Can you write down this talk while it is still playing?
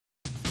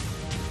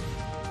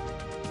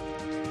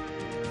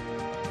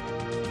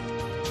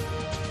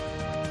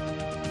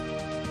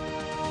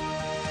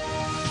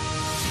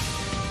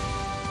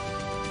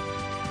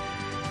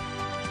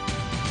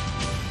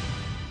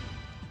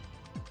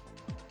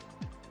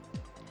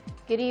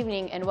Good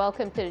evening and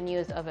welcome to the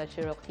news of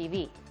Ashorooq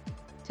TV.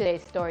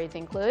 Today's stories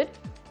include: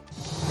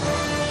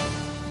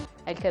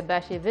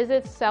 Al-Kabashi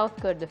visits South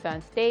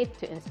Kordofan State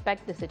to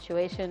inspect the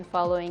situation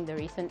following the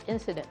recent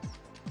incidents.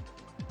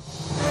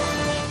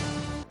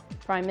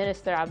 Prime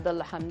Minister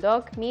Abdullah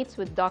Hamdok meets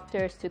with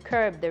doctors to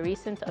curb the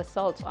recent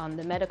assaults on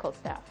the medical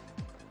staff.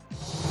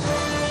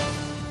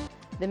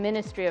 The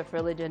Ministry of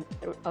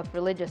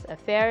Religious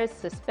Affairs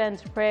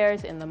suspends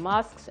prayers in the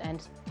mosques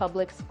and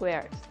public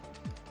squares.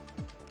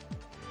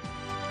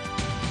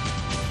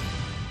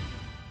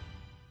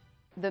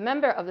 The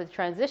member of the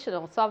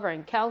Transitional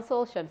Sovereign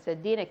Council,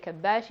 Shamsuddin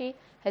Al-Kabashi,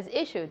 has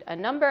issued a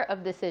number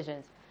of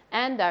decisions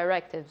and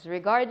directives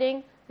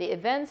regarding the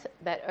events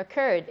that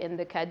occurred in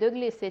the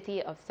Kadugli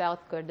city of South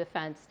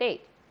Kordofan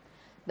State,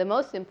 the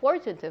most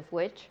important of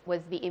which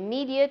was the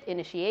immediate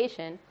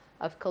initiation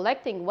of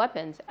collecting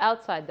weapons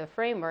outside the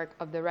framework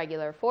of the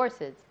regular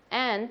forces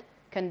and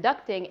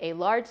conducting a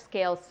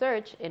large-scale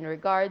search in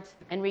regards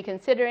and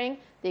reconsidering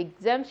the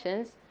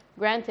exemptions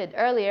granted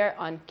earlier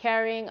on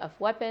carrying of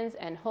weapons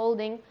and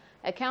holding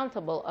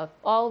accountable of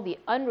all the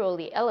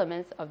unruly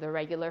elements of the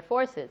regular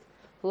forces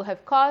who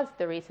have caused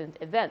the recent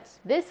events.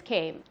 This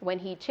came when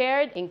he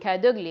chaired in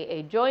Kadugli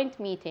a joint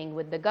meeting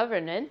with the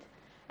government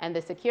and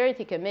the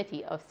Security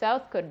Committee of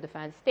South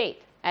Kordofan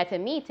State. At a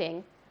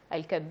meeting,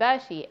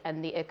 Al-Kabashi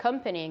and the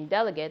accompanying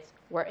delegates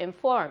were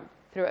informed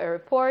through a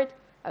report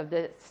of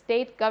the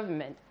state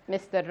government,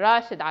 Mr.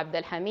 Rashid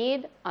Abdel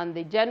Hamid, on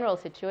the general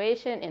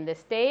situation in the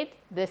state,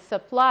 the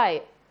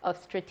supply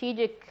of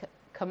strategic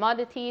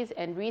commodities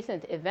and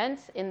recent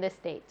events in the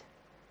state.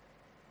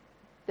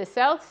 The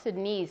South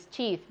Sudanese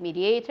chief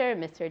mediator,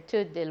 Mr.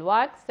 Tud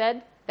Dilwak,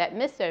 said that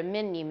Mr.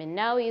 Minni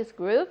Minnawi's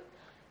group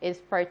is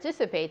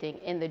participating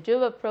in the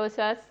Juba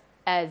process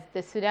as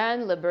the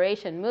Sudan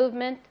Liberation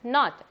Movement,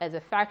 not as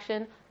a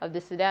faction of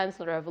the Sudan's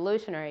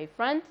Revolutionary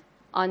Front.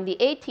 On the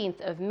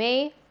 18th of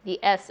May, the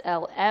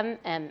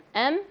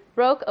SLMMM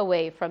broke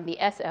away from the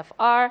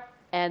SFR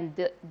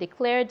and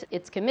declared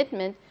its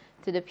commitment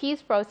to the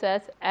peace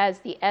process as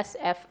the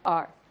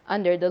SFR,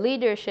 under the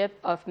leadership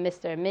of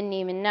Mr.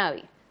 Minni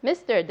Minnawi.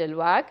 Mr.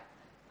 Dilwak,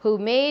 who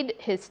made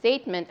his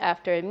statement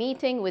after a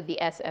meeting with the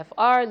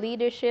SFR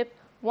leadership,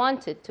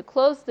 wanted to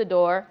close the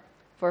door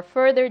for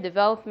further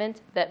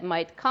development that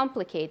might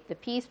complicate the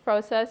peace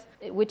process,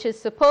 which is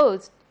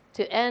supposed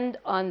to end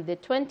on the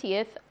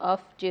 20th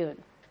of June.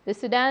 The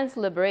Sudan's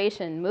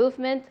Liberation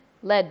Movement,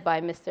 led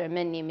by Mr.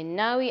 Minni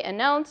Minnawi,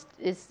 announced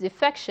its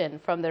defection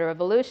from the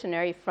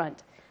Revolutionary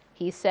Front,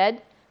 he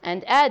said,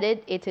 and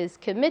added it is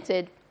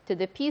committed to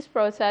the peace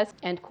process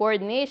and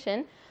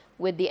coordination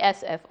with the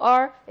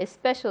SFR,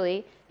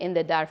 especially in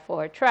the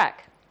Darfur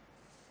track.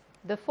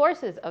 The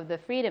forces of the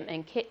Freedom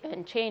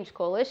and Change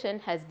Coalition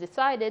has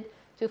decided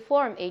to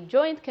form a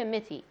joint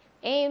committee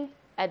aimed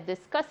at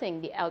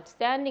discussing the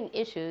outstanding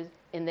issues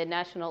in the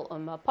National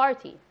Ummah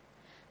Party.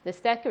 The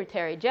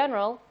Secretary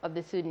General of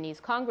the Sudanese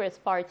Congress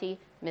Party,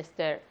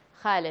 Mr.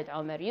 Khalid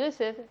Omar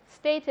Yusuf,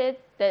 stated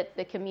that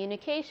the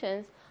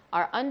communications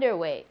are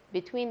underway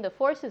between the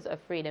forces of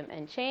Freedom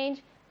and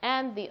Change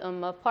and the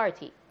Ummah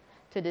Party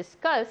to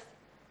discuss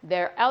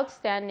their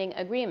outstanding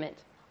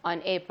agreement.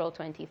 On April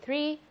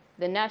 23,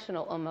 the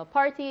National Ummah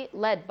Party,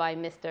 led by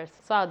Mr.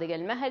 Sadiq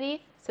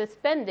al-Mahdi,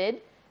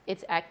 suspended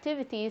its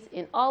activities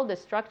in all the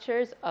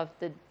structures of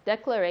the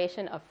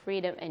Declaration of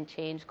Freedom and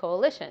Change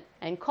Coalition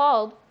and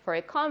called for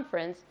a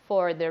conference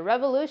for the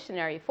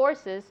revolutionary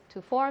forces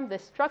to form the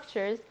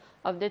structures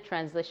of the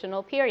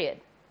transitional period.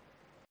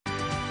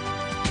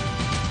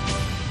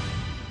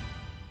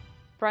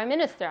 Prime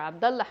Minister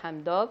Abdullah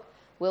Hamdok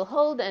will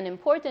hold an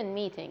important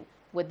meeting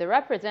with the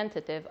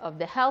representative of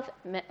the health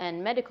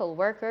and medical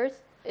workers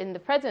in the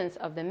presence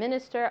of the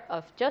Minister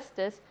of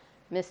Justice,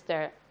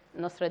 Mr.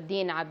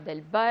 Nasruddin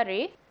Abdel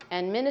Bari,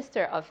 and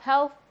Minister of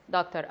Health,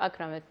 Dr.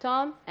 Akram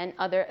Al-Tom, and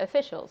other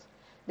officials.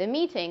 The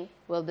meeting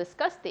will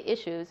discuss the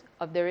issues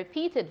of the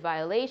repeated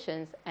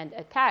violations and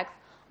attacks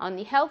on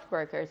the health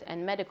workers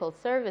and medical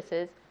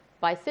services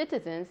by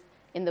citizens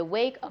in the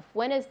wake of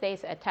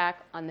Wednesday's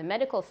attack on the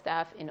medical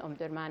staff in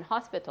Omdurman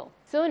Hospital.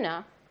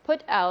 SUNA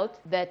put out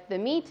that the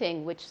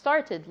meeting, which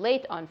started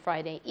late on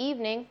Friday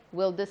evening,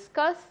 will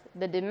discuss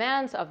the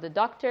demands of the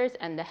doctors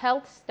and the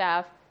health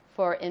staff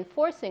for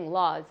enforcing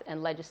laws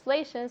and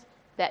legislations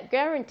that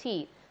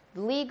guarantee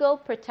legal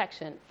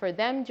protection for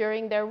them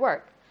during their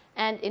work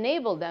and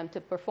enable them to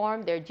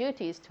perform their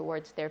duties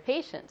towards their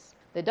patients.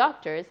 The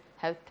doctors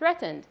have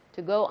threatened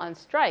to go on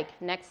strike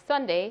next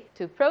Sunday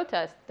to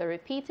protest the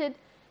repeated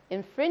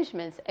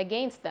infringements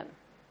against them.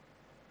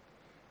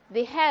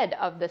 The head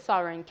of the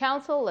Sovereign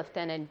Council,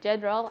 Lieutenant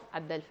General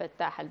Abdel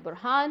Fattah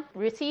al-Burhan,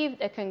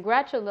 received a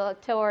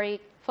congratulatory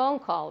phone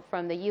call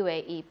from the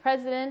UAE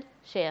President,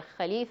 Sheikh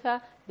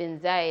Khalifa bin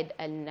Zayed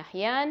Al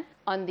Nahyan,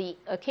 on the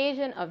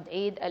occasion of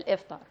Eid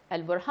al-Iftar.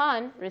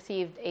 Al-Burhan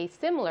received a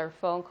similar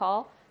phone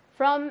call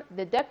from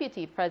the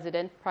Deputy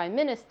President, Prime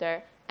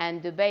Minister,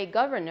 and Dubai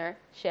Governor,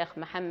 Sheikh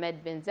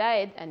Mohammed bin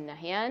Zayed Al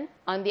Nahyan.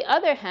 On the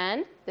other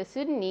hand, the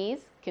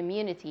Sudanese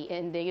community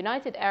in the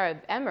United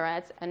Arab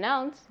Emirates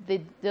announced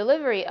the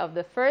delivery of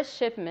the first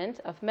shipment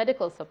of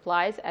medical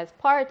supplies as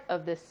part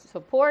of the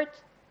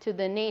Support to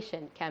the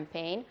Nation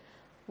campaign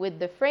with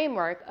the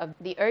framework of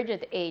the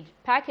Urgent Aid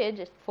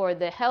Package for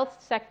the health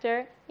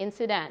sector in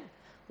Sudan,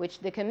 which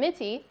the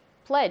committee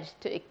pledged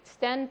to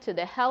extend to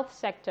the health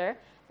sector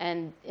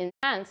and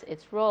enhance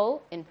its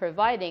role in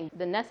providing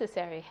the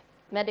necessary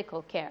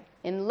medical care.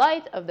 In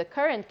light of the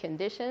current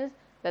conditions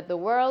that the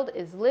world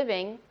is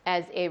living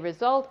as a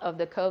result of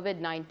the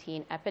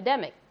COVID-19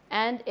 epidemic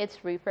and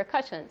its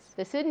repercussions,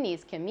 the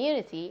Sudanese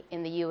community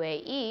in the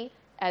UAE,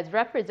 as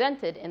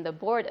represented in the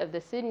board of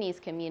the Sudanese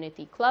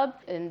Community Club,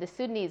 in the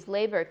Sudanese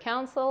Labor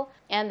Council,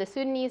 and the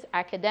Sudanese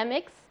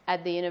academics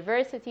at the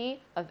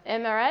University of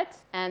Emirates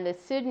and the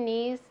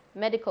Sudanese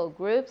medical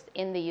groups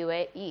in the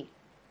UAE.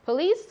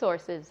 Police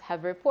sources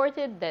have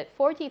reported that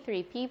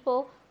 43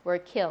 people were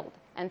killed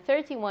and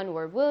 31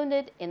 were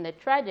wounded in the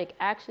tragic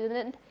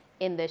accident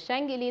in the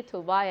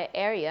Shangili-Tubaya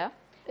area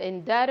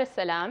in Dar es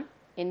Salaam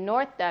in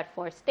North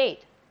Darfur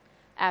State,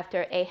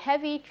 after a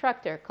heavy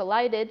tractor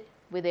collided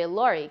with a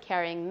lorry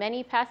carrying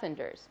many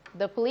passengers.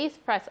 The police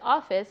press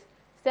office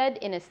said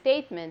in a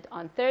statement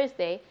on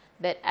Thursday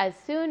that as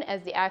soon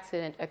as the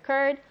accident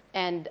occurred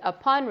and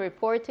upon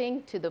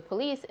reporting to the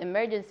police,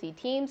 emergency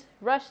teams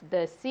rushed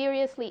the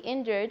seriously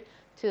injured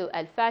to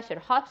Al-Fashir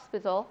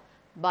Hospital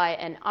by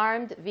an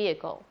armed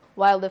vehicle,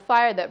 while the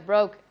fire that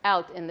broke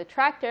out in the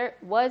tractor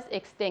was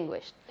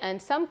extinguished,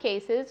 and some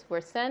cases were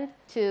sent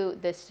to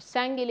the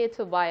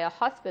Shangili-Tubaya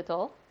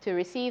Hospital to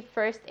receive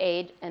first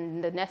aid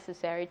and the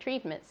necessary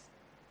treatments.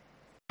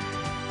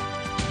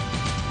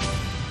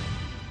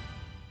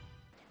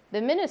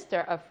 The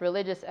Minister of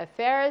Religious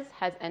Affairs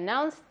has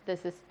announced the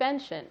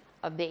suspension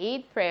of the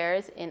Eid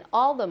prayers in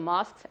all the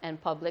mosques and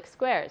public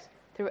squares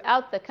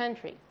throughout the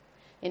country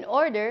in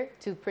order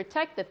to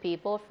protect the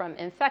people from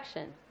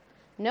infection,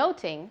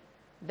 noting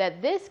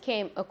that this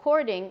came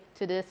according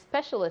to the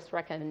specialist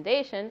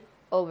recommendation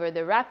over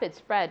the rapid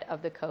spread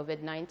of the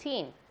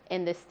COVID-19.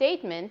 In the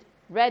statement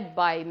read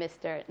by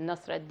Mr.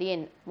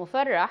 Nasruddin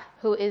Mufarrah,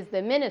 who is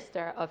the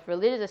Minister of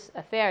Religious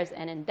Affairs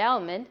and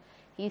Endowment,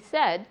 he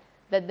said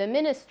that the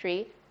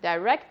ministry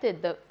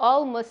directed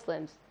all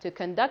Muslims to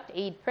conduct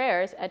Eid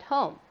prayers at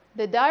home.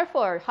 The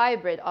Darfur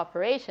hybrid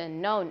operation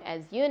known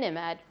as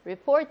UNIMAD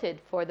reported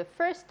for the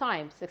first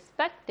time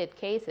suspected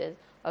cases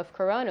of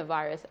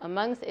coronavirus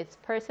amongst its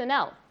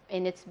personnel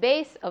in its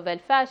base of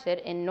Al-Fashir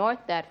in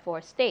North Darfur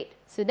State.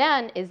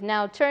 Sudan is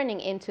now turning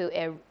into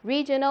a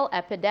regional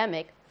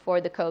epidemic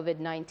for the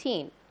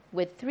COVID-19,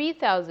 with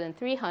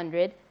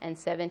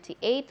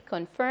 3,378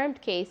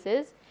 confirmed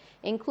cases,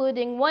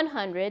 including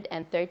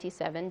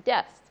 137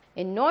 deaths.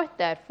 In North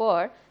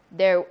Darfur,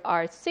 there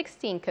are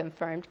 16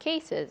 confirmed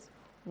cases,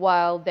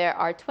 while there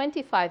are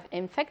 25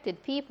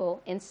 infected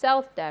people in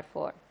South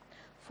Darfur,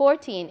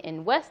 14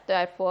 in West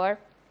Darfur,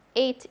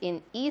 8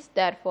 in East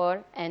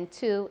Darfur, and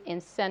 2 in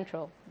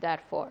Central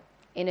Darfur.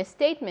 In a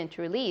statement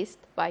released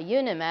by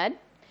UNIMAD,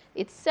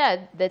 it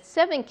said that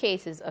 7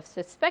 cases of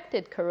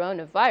suspected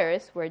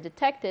coronavirus were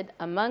detected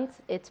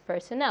amongst its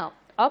personnel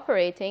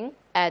operating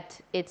at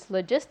its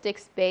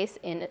logistics base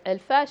in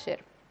Al-Fashir.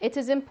 It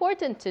is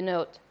important to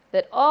note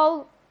that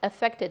all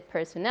affected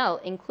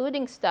personnel,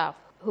 including staff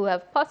who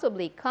have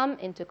possibly come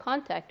into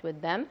contact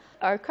with them,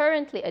 are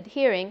currently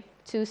adhering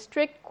to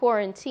strict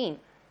quarantine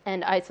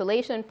and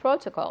isolation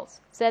protocols,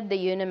 said the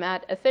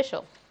UNIMAD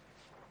official.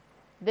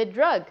 The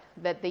drug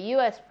that the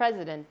US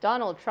President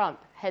Donald Trump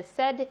has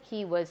said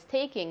he was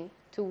taking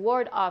to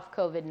ward off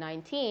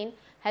COVID-19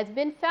 has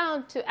been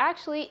found to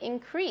actually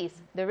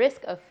increase the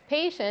risk of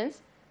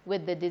patients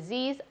with the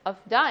disease of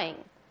dying.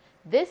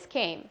 This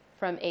came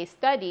from a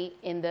study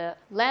in the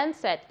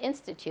Lancet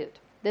Institute.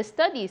 The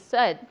study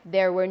said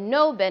there were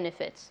no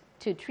benefits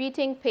to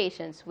treating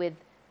patients with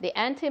the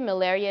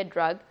anti-malaria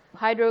drug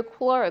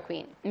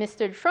hydrochloroquine.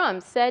 Mr.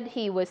 Trump said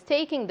he was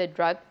taking the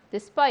drug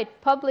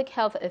despite public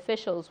health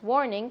officials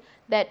warning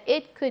that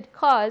it could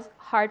cause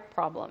heart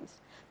problems.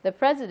 The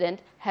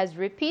president has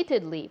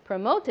repeatedly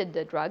promoted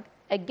the drug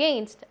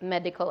against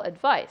medical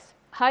advice.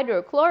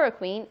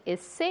 Hydrochloroquine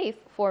is safe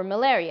for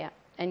malaria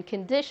and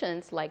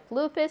conditions like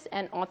lupus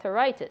and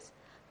arthritis,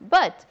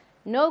 but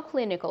no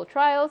clinical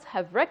trials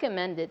have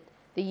recommended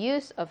the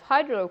use of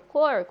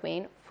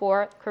hydrochloroquine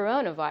for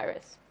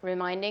coronavirus.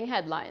 Reminding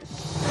headlines.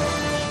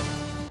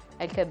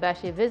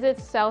 Al-Kabashi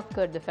visits South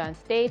Kordofan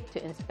State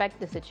to inspect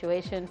the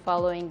situation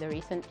following the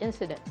recent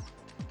incidents.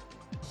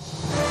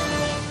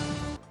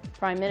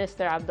 Prime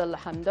Minister Abdullah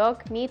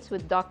Hamdok meets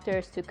with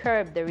doctors to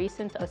curb the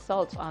recent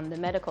assaults on the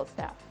medical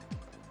staff.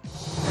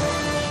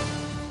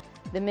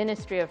 The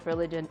Ministry of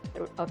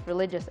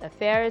Religious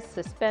Affairs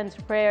suspends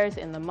prayers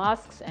in the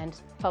mosques and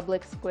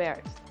public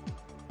squares.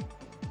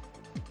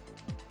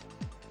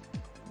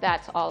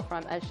 That's all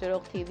from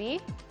Ashorooq TV.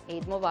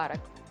 Eid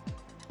Mubarak.